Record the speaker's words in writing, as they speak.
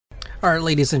Alright,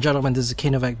 ladies and gentlemen, this is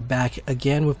Kanovac back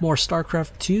again with more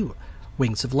StarCraft 2,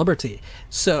 Wings of Liberty.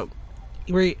 So,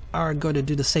 we are going to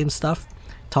do the same stuff.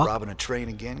 Robbing a train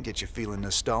again get you feeling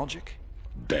nostalgic?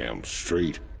 Damn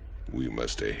straight. We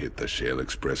must have hit the Shell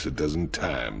Express a dozen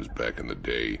times back in the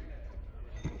day.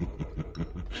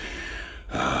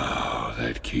 Ah,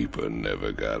 that keeper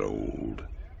never got old.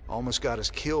 Almost got us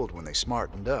killed when they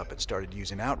smartened up and started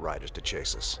using outriders to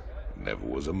chase us. Never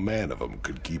was a man of them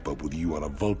could keep up with you on a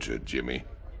vulture, Jimmy.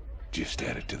 Just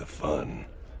added to the fun.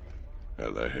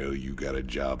 How the hell you got a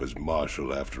job as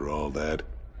marshal after all that?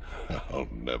 I'll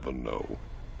never know.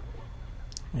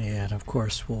 And of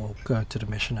course, we'll go to the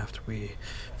mission after we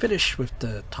finish with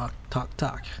the talk.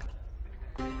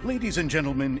 Ladies and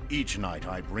gentlemen, each night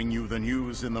I bring you the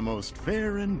news in the most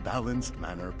fair and balanced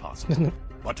manner possible.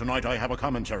 But tonight I have a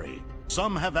commentary.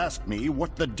 Some have asked me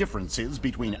what the difference is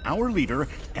between our leader,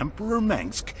 Emperor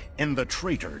Mengsk, and the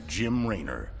traitor Jim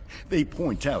Raynor. They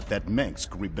point out that Mengsk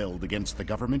rebelled against the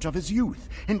government of his youth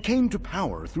and came to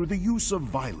power through the use of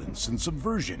violence and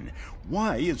subversion.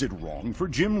 Why is it wrong for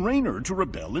Jim Raynor to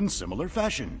rebel in similar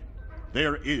fashion?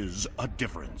 There is a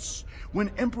difference.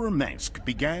 When Emperor Mengsk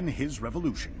began his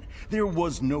revolution, there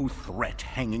was no threat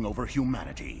hanging over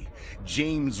humanity.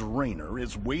 James Raynor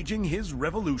is waging his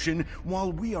revolution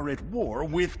while we are at war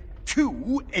with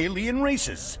 2 alien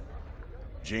races.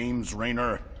 James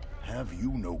Raynor, have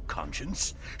you no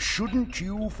conscience? Shouldn't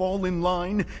you fall in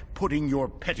line, putting your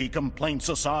petty complaints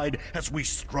aside as we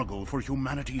struggle for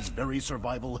humanity's very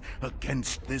survival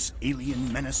against this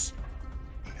alien menace?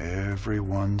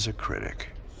 Everyone's a critic.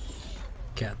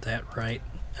 Got that right.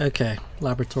 Okay,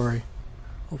 laboratory.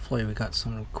 Hopefully we got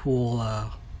some cool,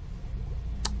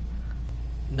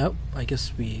 Nope, I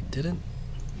guess we didn't.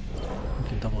 We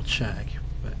can double check,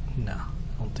 but no,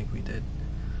 I don't think we did.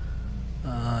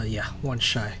 Yeah, one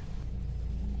shy.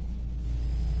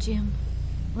 Jim,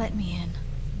 let me in.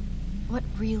 What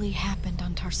really happened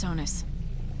on Tarsonis?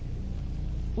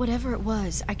 Whatever it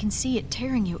was, I can see it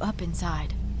tearing you up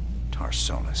inside.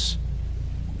 Tarsonis.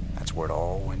 That's where it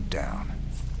all went down.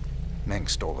 Meng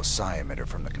stole a psi emitter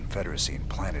from the Confederacy and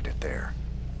planted it there.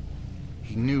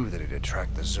 He knew that it'd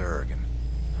attract the Zerg, and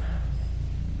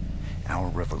our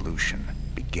revolution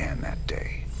began that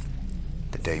day.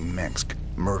 The day Mengsk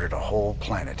murdered a whole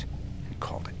planet and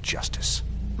called it justice.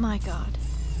 My God.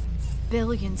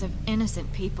 Billions of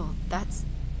innocent people. That's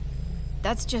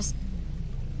just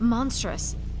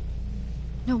monstrous.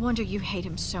 No wonder you hate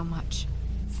him so much.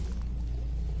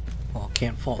 Well,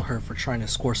 can't fault her for trying to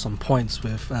score some points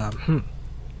with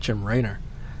Jim Raynor.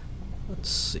 Let's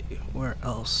see, where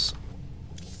else?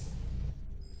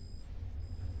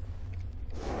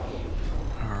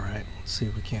 Alright, let's see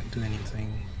if we can't do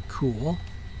anything cool.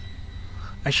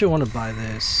 I should want to buy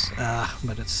this,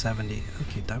 but it's 70.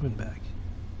 Okay, Diamondback.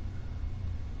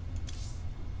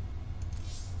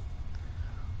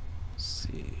 Let's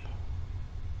see.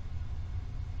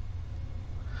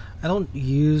 I don't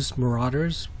use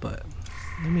Marauders, but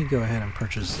let me go ahead and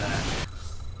purchase that.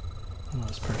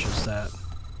 Let's purchase that.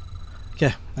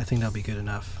 Okay, I think that'll be good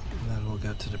enough. And then we'll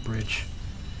go to the bridge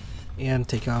and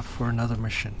take off for another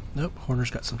mission. Nope,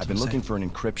 Horner's got something I've been to looking say. for an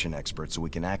encryption expert so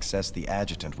we can access the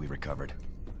adjutant we recovered.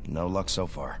 No luck so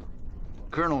far.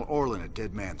 Colonel Orlin at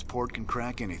Dead Man's Port can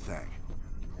crack anything.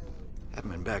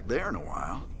 Haven't been back there in a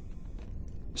while.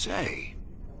 Say,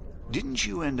 didn't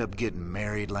you end up getting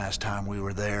married last time we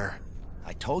were there?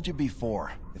 I told you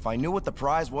before, if I knew what the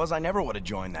prize was, I never would have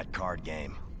joined that card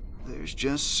game. There's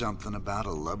just something about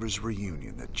a lover's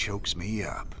reunion that chokes me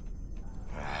up.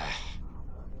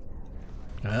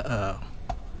 Uh-oh.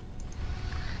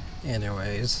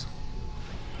 Anyways.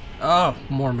 Oh,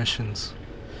 more missions.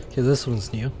 Okay, this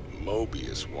one's new.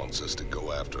 Mobius wants us to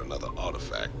go after another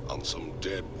artifact on some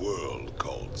dead world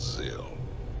called Zill.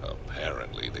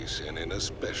 Apparently they sent in a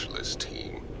specialist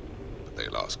team, but they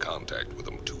lost contact with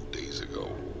them 2 days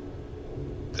ago.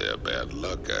 Their bad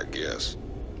luck, I guess.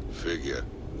 Figure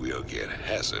we'll get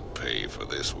hazard pay for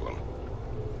this one.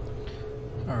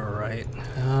 Alright,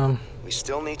 We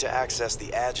still need to access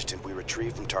the adjutant we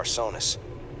retrieved from Tarsonis.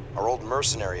 Our old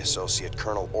mercenary associate,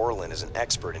 Colonel Orlin, is an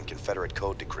expert in Confederate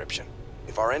code decryption.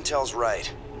 If our intel's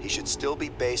right, he should still be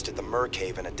based at the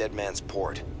Merkhaven at Dead Man's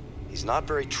Port. He's not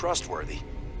very trustworthy,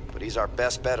 but he's our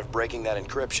best bet of breaking that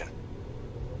encryption.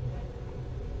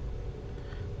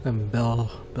 and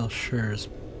Belcher's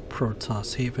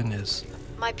Protoss Haven is...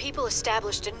 My people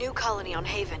established a new colony on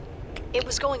Haven. It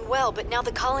was going well, but now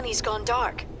the colony's gone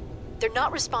dark. They're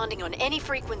not responding on any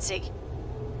frequency.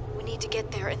 We need to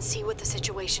get there and see what the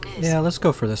situation is. Yeah, let's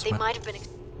go for this They one. might have been...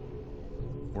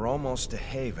 We're almost to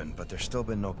Haven, but there's still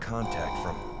been no contact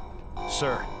from...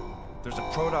 Sir, There's a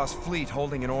Protoss fleet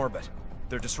holding in orbit.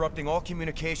 They're disrupting all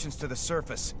communications to the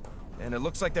surface, and it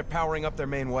looks like they're powering up their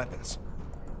main weapons.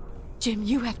 Jim,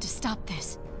 you have to stop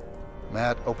this.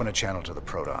 Matt, open a channel to the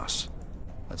Protoss.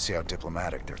 Let's see how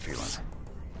diplomatic they're feeling.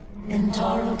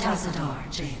 Intaro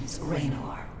Tassadar, James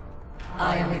Raynor.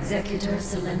 I am Executor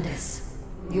Celendis.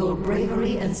 Your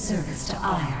bravery and service to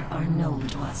Ire are known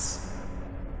to us.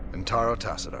 Intaro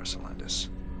Tassadar, Celendis.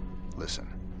 Listen,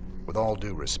 with all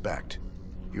due respect,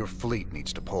 your fleet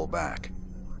needs to pull back.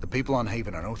 The people on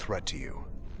Haven are no threat to you.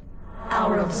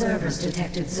 Our observers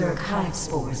detected Zerg hive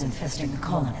spores infesting the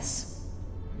colonists.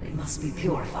 They must be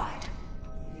purified.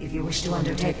 If you wish to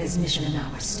undertake this mission in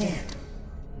our stead,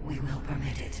 we will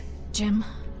permit it. Jim,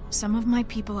 some of my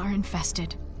people are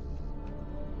infested.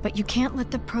 But you can't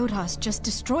let the Protoss just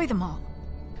destroy them all.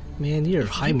 Man, you're a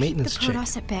high maintenance chick. chick. Keep the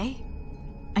Protoss at bay,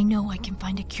 I know I can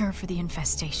find a cure for the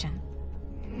infestation.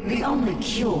 The only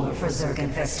cure for Zerg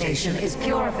infestation is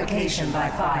purification by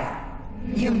fire.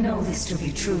 You know this to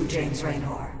be true, James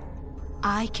Raynor.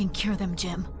 I can cure them,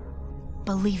 Jim.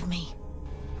 Believe me.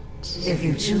 If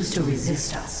you choose to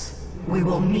resist us, we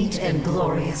will meet in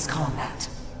glorious combat.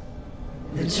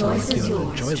 The choice is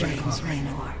yours, James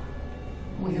Raynor.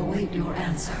 We await your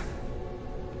answer.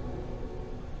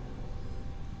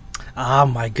 Ah,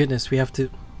 my goodness, we have to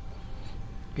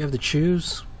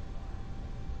choose.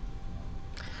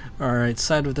 Alright,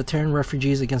 side with the Terran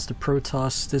refugees against the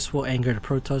Protoss. This will anger the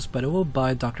Protoss, but it will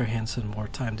buy Dr. Hansen more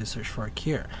time to search for a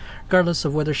cure. Regardless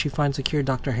of whether she finds a cure,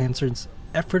 Dr. Hansen's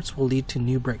efforts will lead to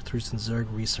new breakthroughs in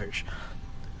Zerg research.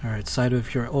 Alright, side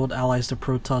with your old allies, the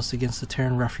Protoss, against the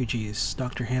Terran refugees.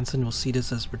 Dr. Hansen will see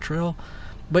this as betrayal,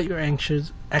 but your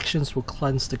actions will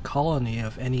cleanse the colony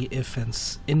of any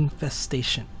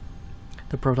infestation.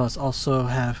 The Protoss also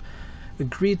have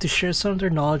agreed to share some of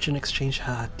their knowledge in exchange.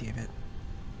 Ah, damn it.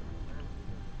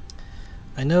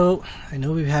 I know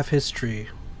we have history,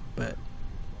 but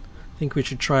I think we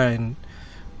should try and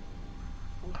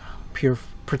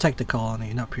protect the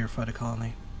colony, not purify the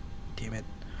colony. Damn it.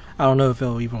 I don't know if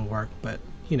it'll even work, but,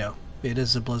 you know, it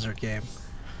is a Blizzard game.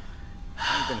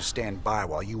 I'm gonna stand by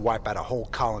while you wipe out a whole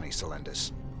colony,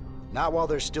 Celendis. Not while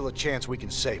there's still a chance we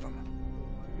can save them.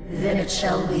 Then it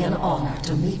shall be an honor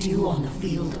to meet you on the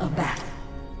field of battle.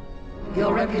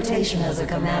 Your reputation as a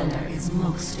commander is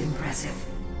most impressive.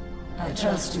 I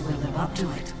trust you will live up to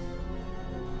it.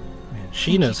 Man,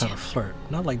 she knows how to flirt.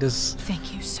 Not like this.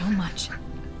 Thank you so much.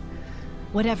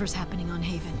 Whatever's happening on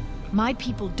Haven, my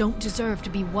people don't deserve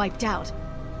to be wiped out.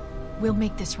 We'll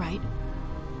make this right.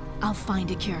 I'll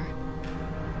find a cure.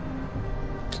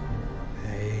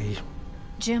 Hey.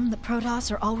 Jim, the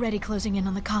Protoss are already closing in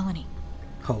on the colony.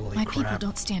 Holy My crap. people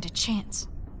don't stand a chance.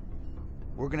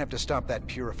 We're gonna have to stop that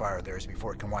purifier of theirs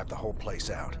before it can wipe the whole place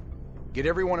out. Get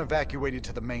everyone evacuated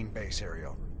to the main base,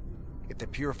 Ariel. If the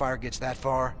purifier gets that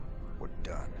far, we're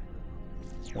done.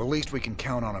 Well, at least we can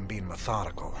count on them being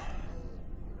methodical.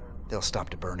 They'll stop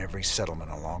to burn every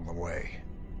settlement along the way.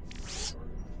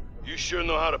 You sure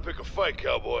know how to pick a fight,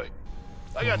 cowboy.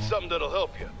 I got something that'll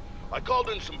help you. I called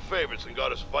in some favors and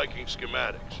got us Viking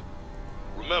schematics.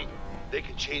 Remember, they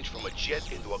can change from a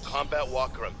jet into a combat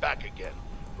walker and back again.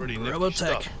 Pretty nifty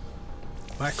stuff.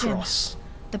 Macross.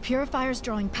 The Purifier's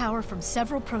drawing power from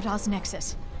several Protoss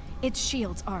nexus. Its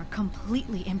shields are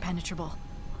completely impenetrable.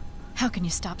 How can you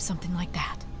stop something like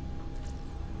that?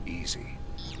 Easy.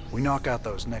 We knock out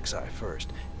those Nexi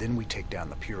first, then we take down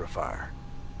the Purifier.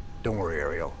 Don't worry,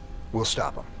 Ariel. We'll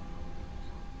stop them.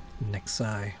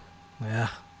 Nexi. Yeah.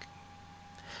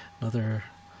 Another...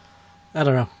 I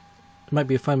don't know. It might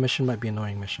be a fun mission, might be an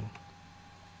annoying mission.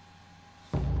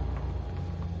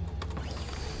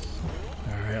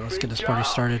 Alright, let's get this party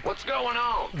started. What's going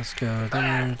on? Let's go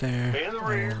there.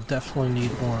 We'll definitely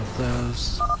need more of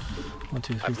those. 1,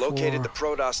 2, 3, I've located 4. the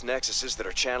Protoss nexuses that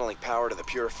are channeling power to the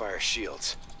Purifier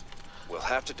shields. We'll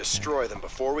have to destroy them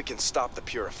before we can stop the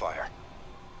Purifier.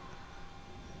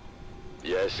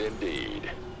 Yes, indeed.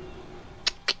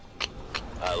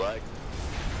 I like.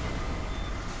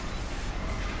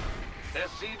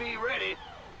 SCV ready.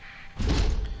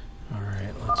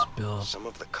 Alright, let's build. Some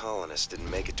of the colonists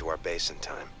didn't make it to our base in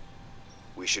time.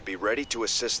 We should be ready to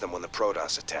assist them when the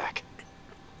Protoss attack.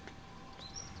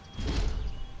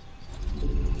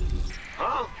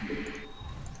 Huh? Okay.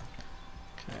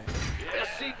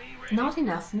 SCV ready. Not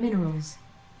enough minerals.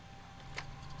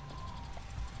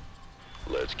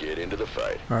 Let's get into the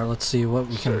fight. Alright, let's see what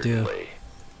we can do. Certainly.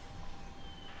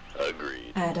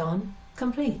 Agreed. Add-on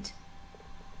complete.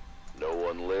 No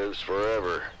one lives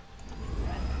forever.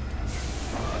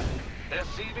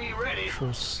 SCV ready.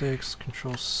 Control 6,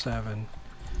 Control 7.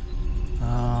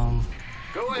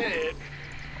 Go ahead.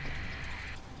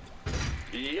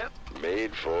 Yep.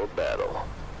 Made for battle.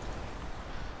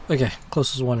 Okay,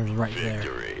 closest one is right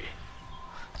Victory. there.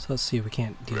 So let's see if we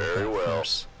can't deal with Very that well.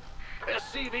 first.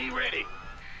 SCV ready.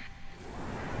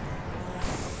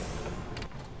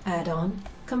 Add-on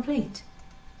complete.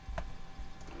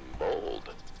 Bold.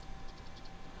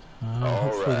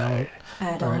 Hopefully that won't.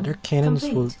 Add-on Alright, their cannons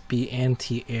complete. will be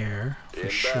anti-air for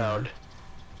sure. Inbound.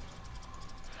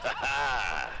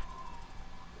 Ha-ha!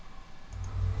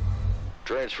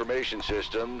 Transformation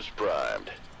systems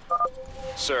primed.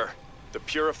 Sir, the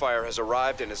Purifier has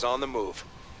arrived and is on the move.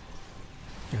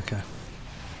 Okay.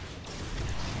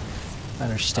 I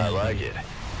understand. I like it.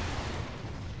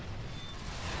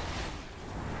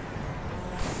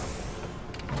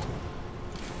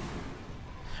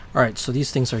 Alright, so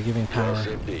these things are giving power. Yes,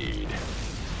 indeed.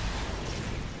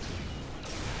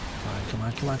 Alright, come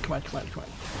on, come on, come on, come on, come on.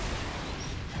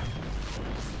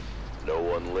 No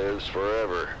one lives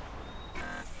forever.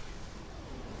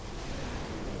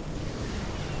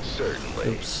 Certainly.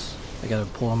 Oops. I gotta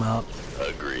pull them out.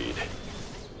 Agreed.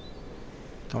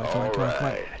 Come on, come on, come on, come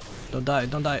on. Alright. Don't die,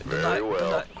 don't die, don't Very die, well.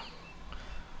 don't die.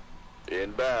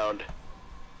 Inbound.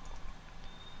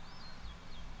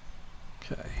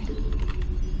 Okay.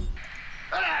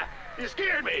 Ah! You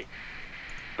scared me.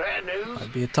 Bad news.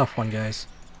 That'd be a tough one, guys.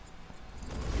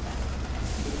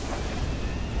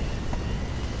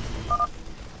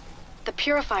 The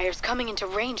Purifier's coming into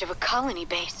range of a colony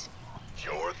base.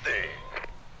 Sure thing.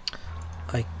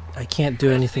 I can't do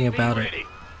anything SCV about it. ready.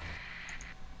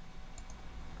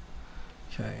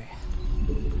 Okay.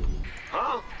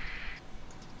 Huh?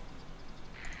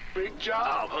 Big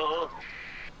job, huh?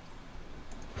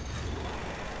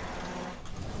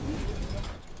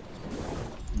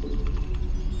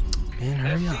 Man,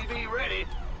 hurry up. SCV ready.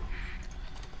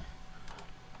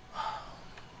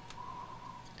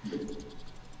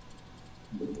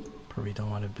 Probably don't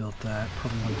want to build that.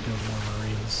 Probably want to build more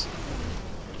Marines.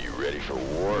 You ready for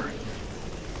war?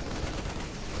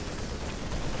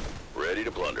 Ready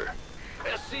to plunder.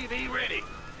 SCV ready.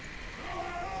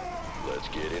 Let's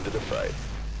get into the fight.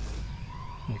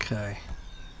 Okay.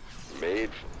 Made.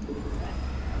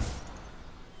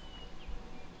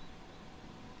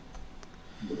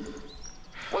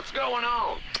 What's going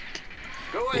on?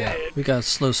 Go Yeah, ahead. we got a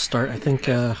slow start. I think,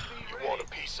 You want a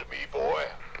piece of me, boy?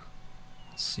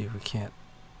 let's see if we can't.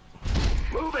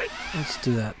 Move it. Let's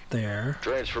do that there.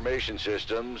 Transformation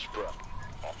systems.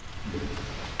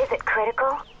 Is it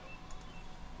critical?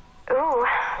 Ooh,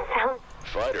 sounds...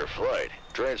 Fight or flight.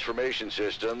 Transformation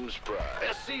systems.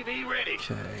 SCV ready.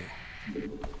 Okay.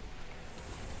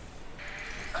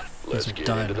 Let's are get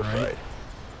done, into the right? fight.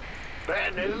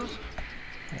 Bad news.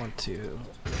 I want to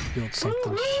build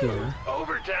something here.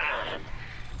 Overtime.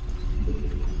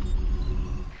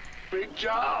 Big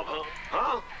job, huh?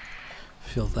 Huh?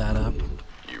 Fill that up.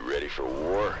 You ready for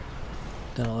war?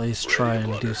 Then at least Ready try to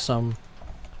and do plunder. some.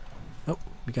 Oh,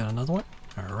 we got another one?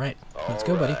 Alright. Let's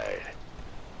go, buddy. Alright.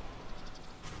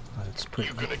 Let's put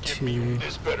You gonna you give me two.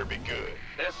 this better be good.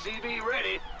 SCV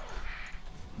ready.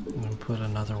 And then put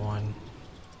another one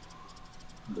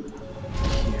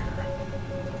here.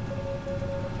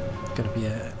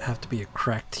 Have to be a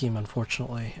crack team,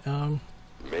 unfortunately.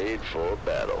 Made for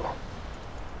battle.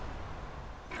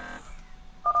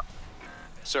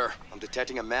 Sir, I'm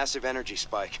detecting a massive energy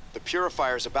spike. The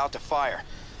Purifier is about to fire.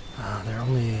 They're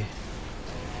only.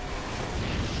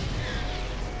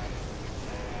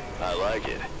 I like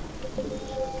it.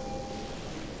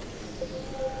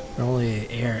 They're only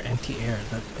air, empty air.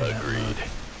 That Agreed. mode.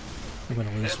 I'm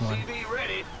gonna lose one. SCV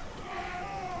ready.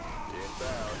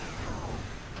 Inbound.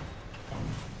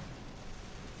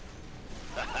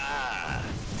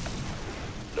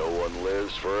 No one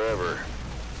lives forever.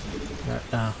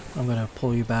 Right now, I'm gonna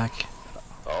pull you back.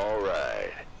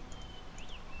 Alright.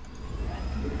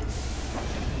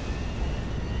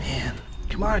 Man,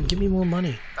 come on, give me more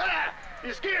money. Ah!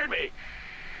 You scared me.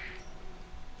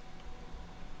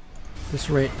 This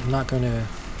rate, I'm not gonna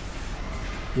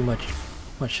be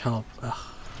much help. Ugh.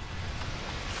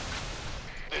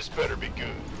 This better be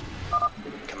good.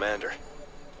 Commander,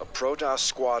 a Protoss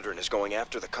squadron is going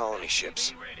after the colony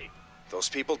ships. SCV ready. Those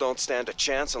people don't stand a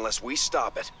chance unless we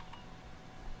stop it.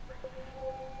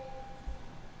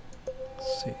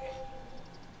 Let's see.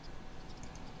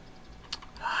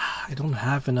 I don't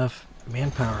have enough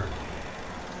manpower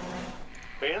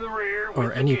In the rear with or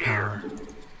the any gear. power.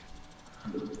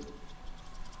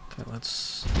 Okay,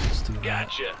 let's do that.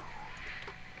 Gotcha.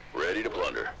 Ready to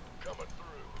plunder. Coming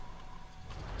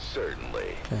through.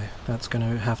 Certainly. Okay, that's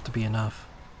gonna have to be enough.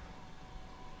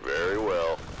 Very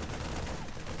well.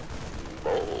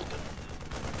 Bold.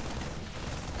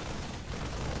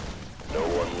 No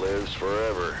one lives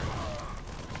forever.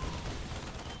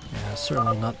 Yeah,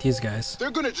 certainly not these guys.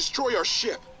 They're gonna destroy our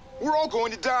ship. We're all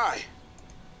going to die.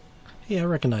 Hey, I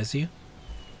recognize you.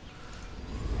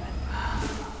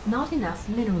 Not enough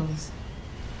minerals.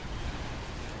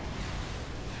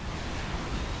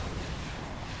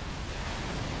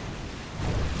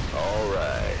 All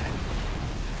right.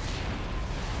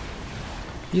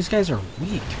 These guys are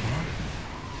weak, man.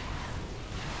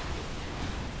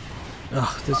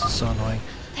 Ugh, this is so annoying.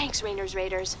 Thanks,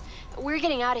 Raiders. We're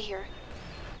getting out of here.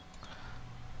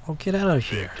 Oh, get out of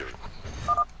here.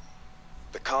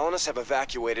 The colonists have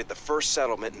evacuated the first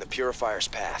settlement in the Purifier's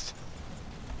path.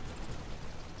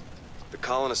 The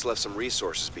colonists left some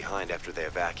resources behind after they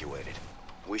evacuated.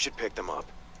 We should pick them up.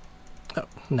 Oh,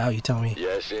 now you tell me.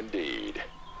 Yes, indeed.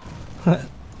 Alright,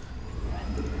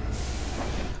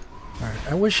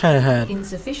 I wish I had...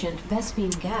 Insufficient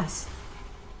Vespine gas.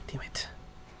 Damn it.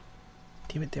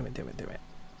 Damn it, damn it, damn it, damn it.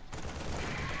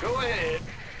 Go ahead.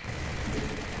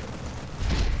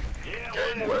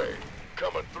 Gangway,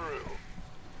 coming through.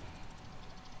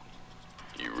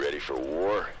 You ready for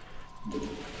war?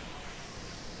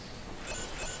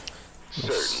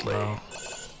 Certainly. Slow.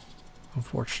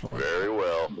 Unfortunately. Very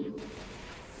well.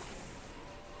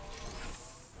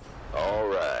 All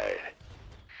right.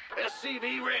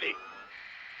 SCV ready.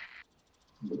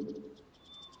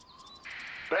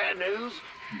 Bad news?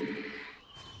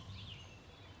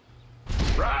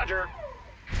 Roger.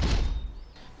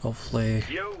 Hopefully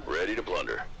Ready to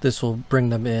plunder. this will bring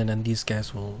them in and these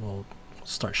guys will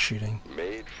start shooting.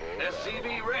 Made for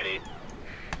SCV ready.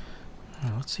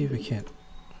 Let's see if we can't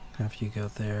have you go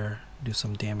there, do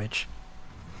some damage.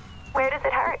 Where does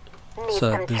it hurt? Need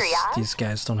So some triage? these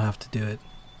guys don't have to do it.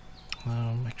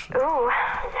 Actually. Ooh,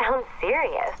 sounds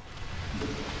serious.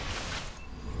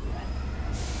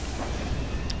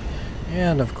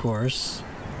 And of course,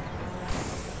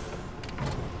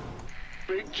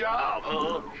 Big job,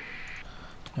 huh?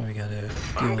 now we gotta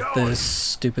deal with this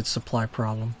stupid supply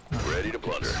problem. Ready to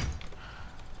plunder.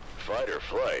 Fight or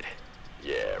flight?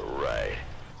 Yeah, right.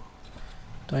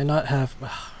 Do I not have...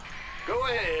 Go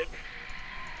ahead.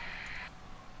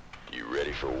 You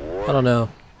ready for war? I don't know.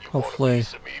 Hopefully,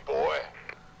 Me, boy.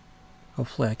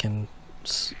 hopefully I can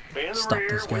Fan the stop rear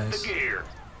those with guys. the gear.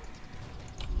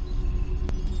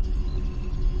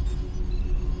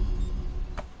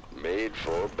 Made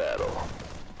for battle.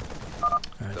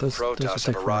 Alright, The those will Protoss take have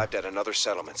forever. arrived at another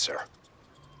settlement, sir.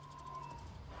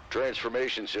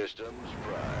 Transformation systems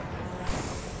prime.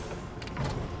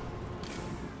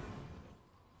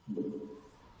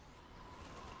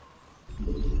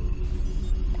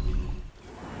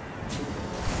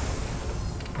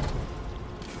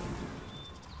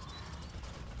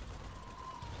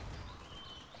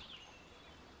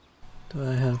 Do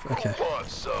I have... okay. Want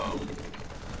some?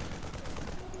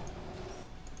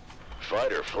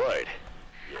 Fight or flight?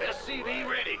 SCV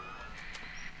ready.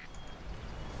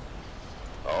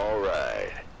 All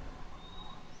right.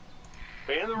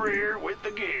 Fan the rear with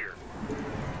the gear.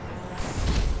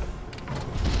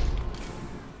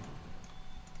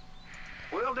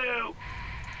 Will do.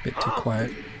 Bit too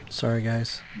quiet. Sorry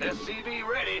guys. SCV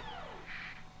ready.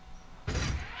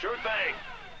 Sure thing.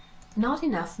 Not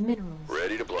enough minerals.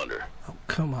 Ready to plunder. Oh,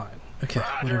 come on. Okay,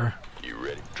 whatever. You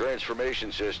ready?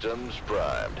 Transformation systems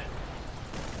primed.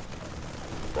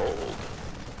 Bold.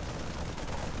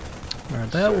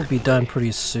 Alright, that will be done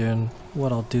pretty soon.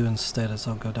 What I'll do instead is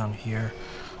I'll go down here.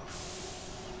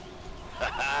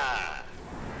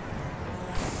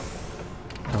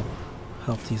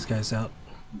 Help these guys out.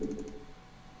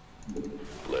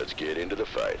 Let's get into the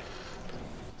fight.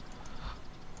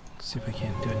 See if I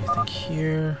can't do anything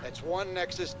here. That's one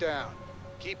Nexus down.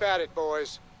 Keep at it,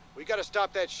 boys. We gotta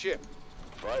stop that ship.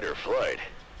 Fight or flight?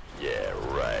 Yeah,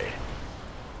 right.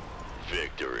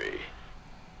 Victory.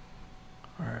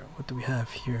 Alright, what do we have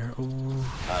here? Ooh.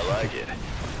 I like it.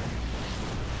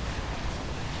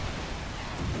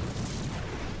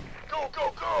 Go,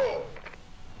 go, go!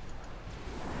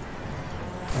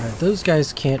 Alright, those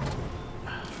guys can't...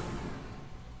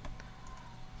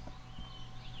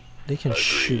 They can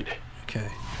shoot. Okay.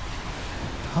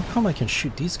 How come I can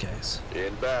shoot these guys?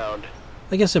 Inbound.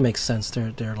 I guess it makes sense.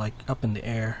 They're like up in the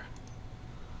air.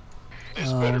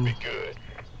 This better be good.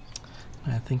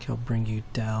 I think I'll bring you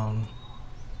down.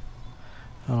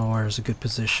 I don't know where's a good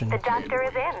position. The doctor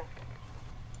is in.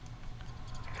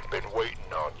 Been waiting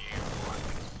on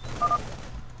you.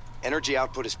 Energy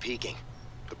output is peaking.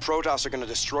 The Protoss are going to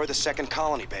destroy the second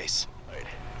colony base. Right.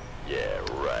 Yeah,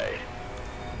 right.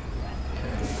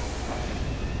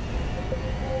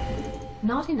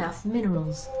 Not enough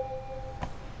minerals.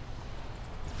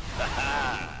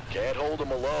 Can't hold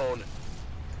them alone.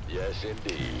 Yes,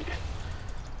 indeed.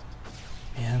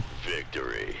 Man.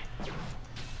 Victory.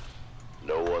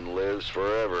 No one lives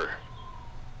forever.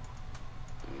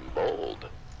 Bold.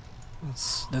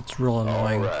 That's real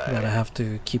annoying that I have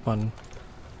to keep on.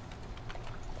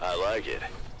 I like it.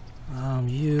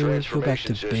 You go back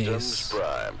to base.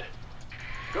 Primed.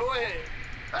 Go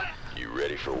ahead. You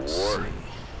ready for war?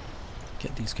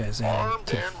 Get these guys in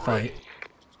to fight.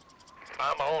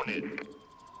 I'm on it.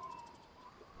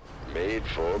 Made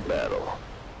for battle.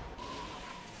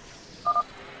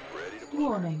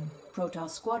 Warning.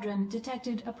 Protoss Squadron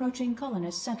detected approaching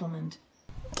colonist settlement.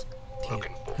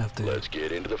 Have to Let's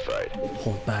get into the fight.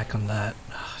 Hold back on that.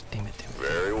 Oh, damn it.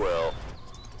 Very well.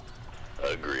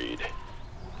 Agreed.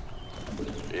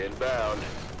 Inbound.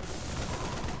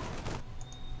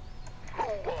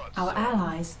 Our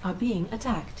allies are being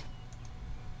attacked.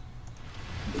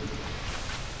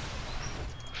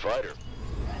 Fighter.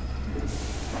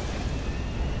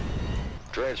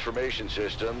 Transformation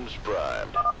systems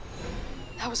primed.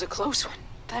 That was a close one.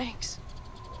 Thanks.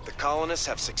 The colonists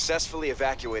have successfully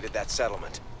evacuated that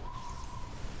settlement.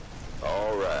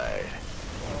 All right.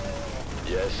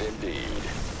 Yes, indeed.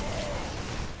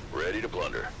 Ready to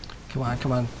plunder. Come on,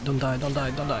 come on. Don't die, don't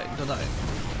die, don't die, don't die.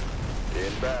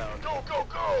 Inbound. Go, go,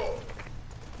 go!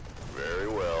 Very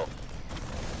well.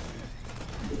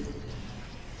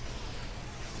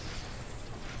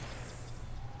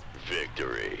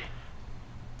 Victory.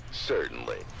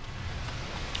 Certainly.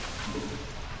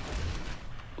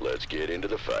 Let's get into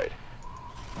the fight.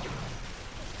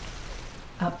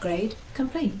 Upgrade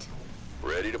complete.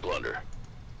 Ready to plunder.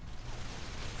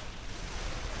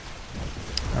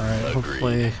 Alright,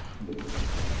 hopefully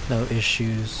no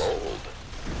issues. Bold.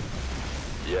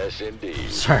 Yes, indeed.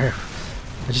 Sorry,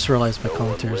 I just realized my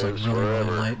commentary is like really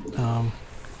light.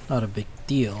 Not a big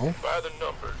deal.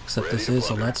 Except this is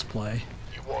a let's play.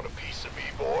 You want a piece of me,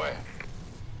 boy?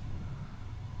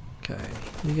 Okay,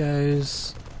 you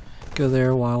guys go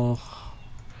there while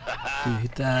do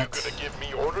that. You gonna give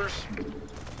me orders?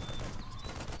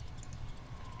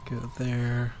 Go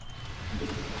there.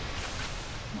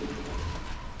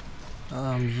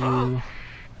 You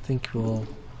think we'll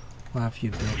have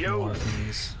you build more of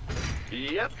these.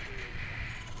 Yep.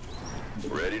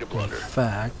 Ready to plunder. In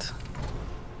fact,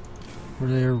 were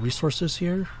there resources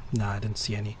here? Nah, I didn't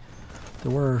see any.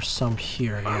 There were some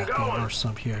here. Yeah, there were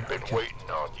some here. Been waiting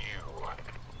on you.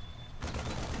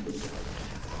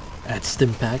 Add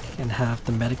stim pack and have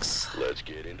the medics. Let's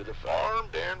get into the fight.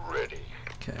 Armed and ready.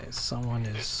 Okay, someone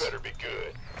is. This better be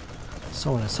good.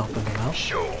 Someone is helping them out.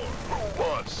 Sure. Who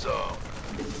wants some?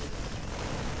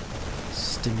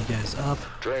 Stim you guys up.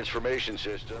 Transformation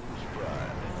systems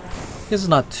prime. This is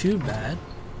not too bad.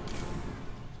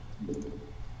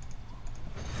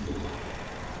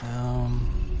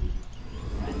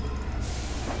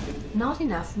 Not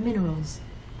enough minerals.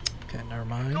 Okay, never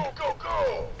mind. Go, go,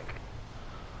 go!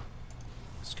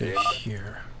 Let's go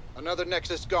here. Another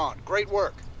Nexus gone. Great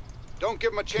work. Don't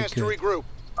give them a chance to regroup.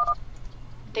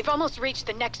 They've almost reached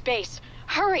the next base.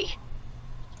 Hurry!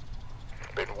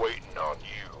 Been waiting on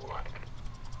you.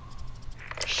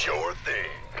 Sure thing.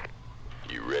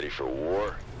 You ready for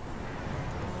war?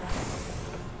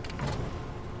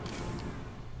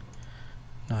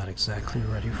 Not exactly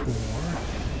ready for war.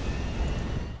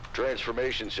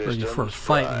 Transformation systems. Ready for a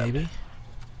fight, maybe.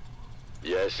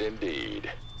 Yes, indeed.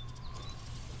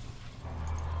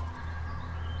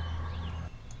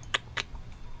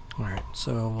 Alright,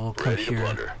 so we'll come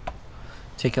here,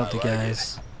 take out the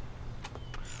guys.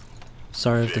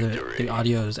 Sorry if the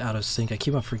audio is out of sync. I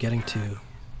keep on forgetting to.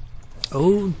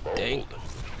 Oh, dang.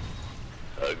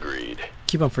 Agreed.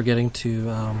 Keep on forgetting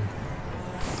to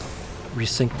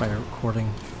resync my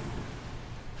recording.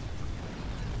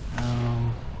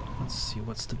 Let's see,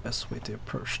 what's the best way to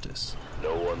approach this?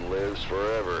 No one lives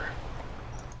forever.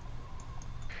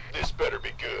 This better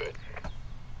be good.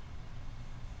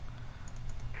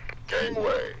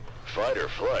 Gangway. Fight or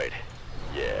flight.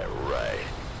 Yeah, right.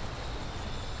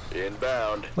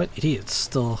 Inbound. What idiots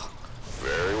still...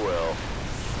 Very well.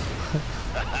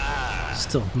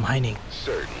 Still mining.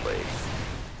 Certainly.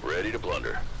 Ready to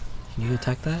plunder. Can you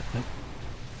attack that? Nope.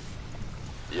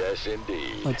 Yes,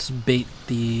 indeed. Let's bait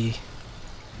the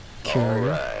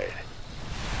carrier. Alright.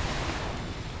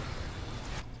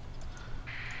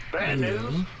 Bad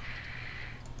news.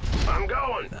 I'm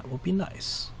going. That will be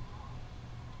nice.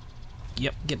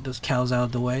 Yep, get those cows out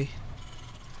of the way.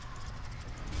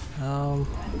 Let's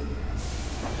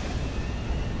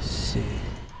see.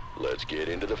 Let's get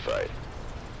into the fight.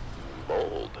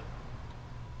 Bold.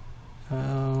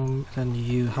 And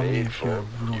you, how many of you are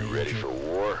really You ready injured? for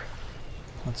war?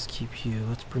 Let's keep you,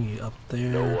 let's bring you up there.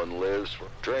 No one lives lives for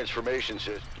transformation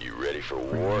system. You ready for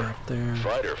Bring it war? up there.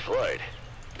 Fight or flight?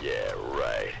 Yeah,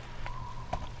 right.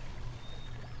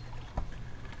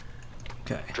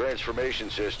 Okay. Transformation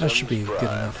systems. That should be good prime.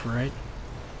 enough, right?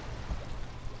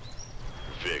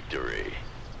 Victory.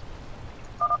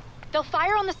 They'll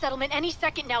fire on the settlement any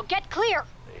second now. Get clear!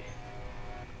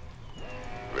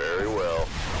 Very well.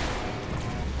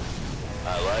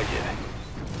 I like it.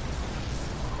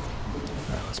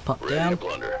 Alright, let's pop Ready down. to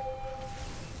plunder.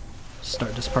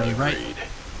 Start this party right. Agreed.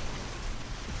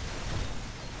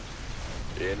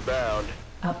 Inbound.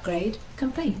 Upgrade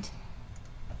complete.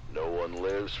 No one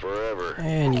lives forever.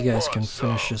 And you guys can Awesome.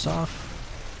 finish this off.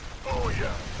 Oh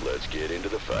yeah. Let's get into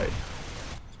the fight.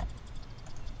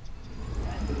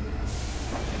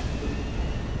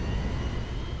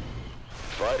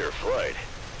 Fight or flight?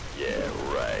 Yeah,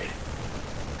 right.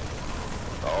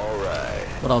 Alright.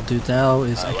 What I'll do now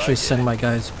is I actually like send it. my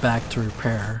guys back to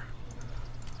repair,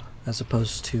 as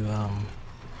opposed to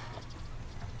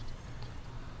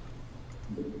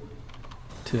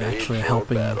actually Made for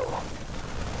helping battle.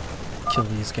 kill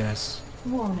these guys.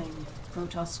 Warning.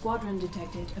 Protoss squadron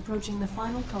detected approaching the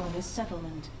final colonist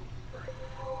settlement.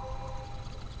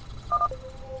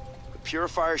 The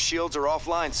purifier shields are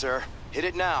offline, sir. Hit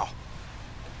it now.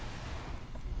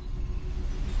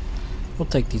 We'll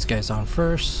take these guys on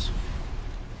first.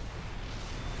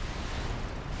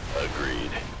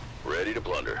 Agreed. Ready to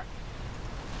plunder.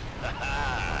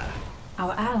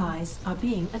 Our allies are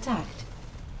being attacked.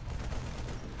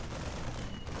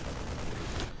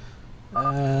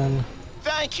 And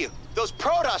Thank you! Those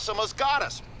Protoss almost got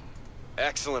us!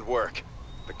 Excellent work.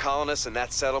 The colonists in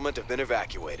that settlement have been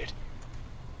evacuated.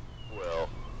 Well,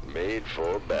 made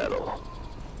for battle.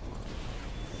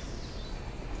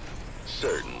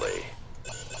 Certainly.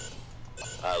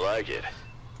 I like it.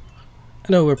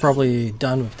 I know we're probably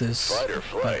done with this, Fight or but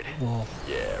flight? we'll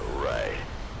Yeah, right.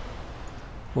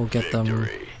 get them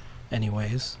Victory.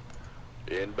 anyways.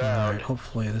 Inbound. Alright,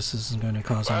 hopefully this isn't going to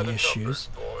cause By any the issues.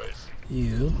 numbers, boys.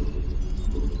 You.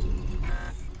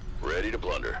 Ready to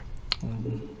plunder.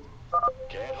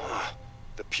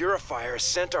 The purifier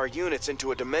sent our units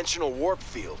into a dimensional warp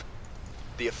field.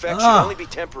 The effect Ah. should only be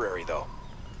temporary, though.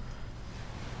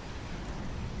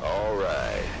 All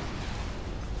right.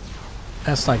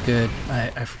 That's not good.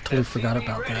 I totally forgot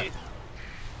about that.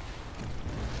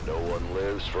 No one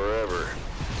lives forever.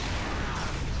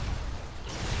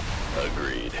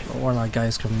 Agreed. One of my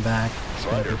guys coming back. It's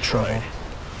gonna Fight be or trouble. flight?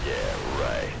 Yeah,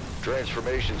 right.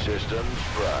 Transformation systems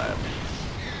primed.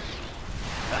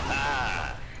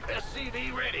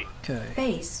 SCV ready. Okay.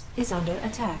 Base is under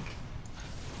attack.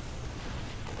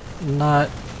 Not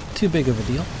too big of a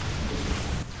deal,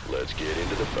 Let's get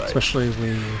into the fight. especially if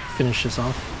we finish this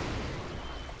off.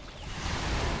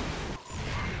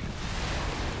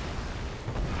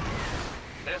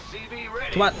 SCV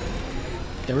ready. Come on.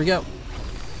 There we go.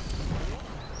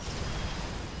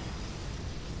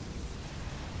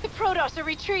 The Protoss are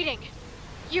retreating.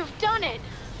 You've done it.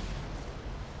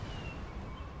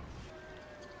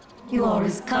 You are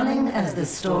as cunning as the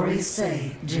stories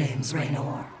say, James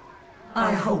Raynor.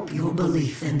 I hope your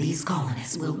belief in these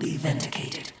colonists will be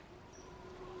vindicated.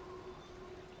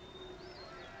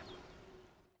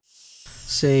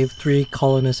 Save 3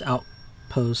 colonist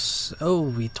outposts. Oh,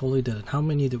 we totally did it. How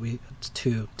many did we? It's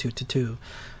 2. 2 to 2.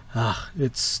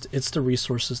 It's the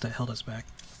resources that held us back.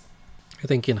 I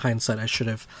think in hindsight I should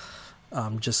have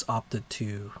just opted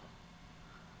to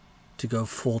go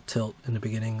full tilt in the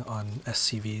beginning on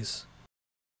SCVs.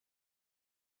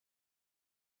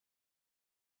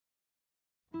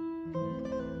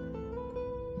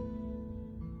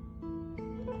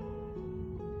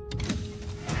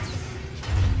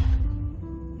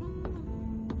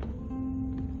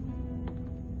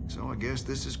 So I guess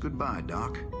this is goodbye,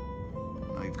 Doc.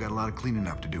 Now you've got a lot of cleaning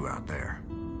up to do out there.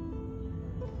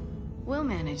 We'll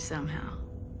manage somehow.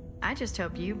 I just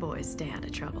hope you boys stay out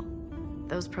of trouble.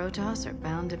 Those Protoss are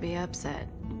bound to be upset.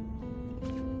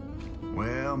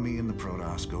 Well, me and the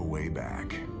Protoss go way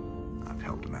back. I've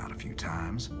helped them out a few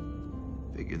times.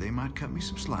 Figure they might cut me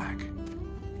some slack.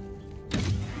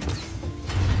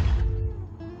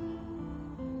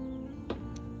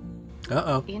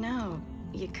 Uh-oh. You know,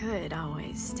 you could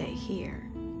always stay here.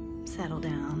 Settle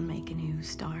down, make a new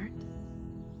start.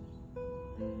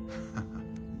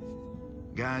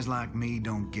 Guys like me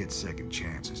don't get second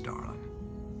chances, darling.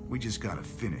 We just gotta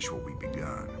finish what we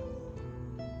begun.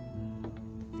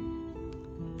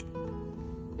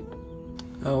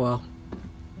 Oh well.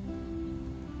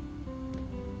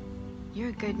 You're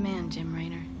a good man, Jim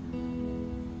Raynor.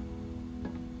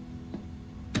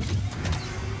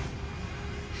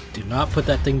 Do not put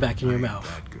that thing back in your mouth.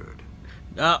 That good.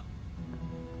 Ah,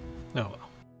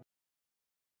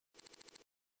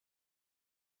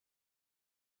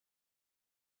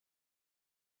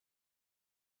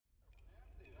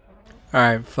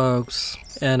 Alright, folks,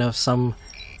 and of some,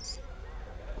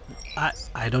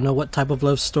 I don't know what type of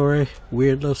love story,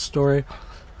 weird love story,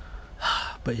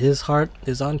 but his heart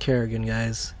is on Kerrigan,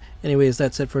 guys. Anyways,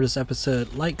 that's it for this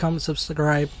episode. Like, comment,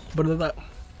 subscribe.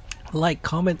 Like,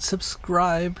 comment,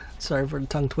 subscribe. Sorry for the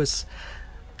tongue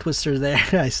twister there.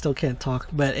 I still can't talk.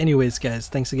 But anyways, guys,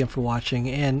 thanks again for watching,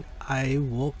 and I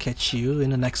will catch you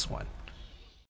in the next one.